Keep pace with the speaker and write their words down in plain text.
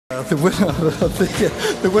The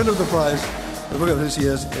winner of the prize, the book of this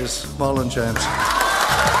year is Marlon James.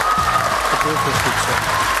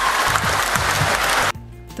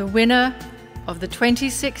 The winner of the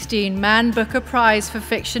 2016 Man Booker Prize for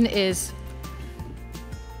Fiction is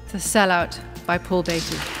The Sellout by Paul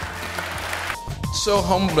Beatty. So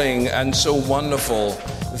humbling and so wonderful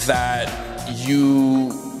that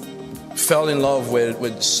you fell in love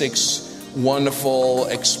with 6 wonderful,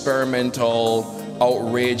 experimental,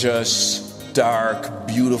 outrageous, dark,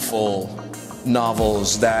 beautiful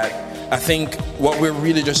novels that I think what we're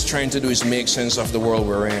really just trying to do is make sense of the world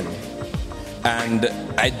we're in. And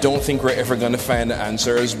I don't think we're ever going to find the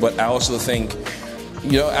answers, but I also think,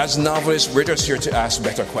 you know, as novelists, we're just here to ask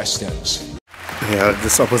better questions. Yeah,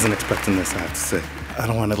 I wasn't expecting this, I have to say. I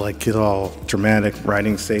don't want to get all dramatic,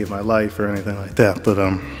 writing saved my life or anything like that, but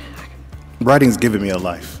writing's given me a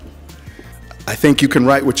life. I think you can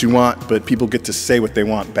write what you want, but people get to say what they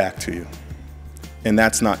want back to you. And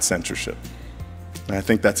that's not censorship. And I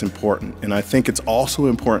think that's important. And I think it's also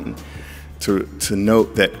important to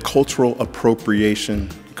note that cultural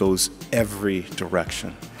appropriation goes every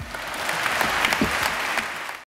direction.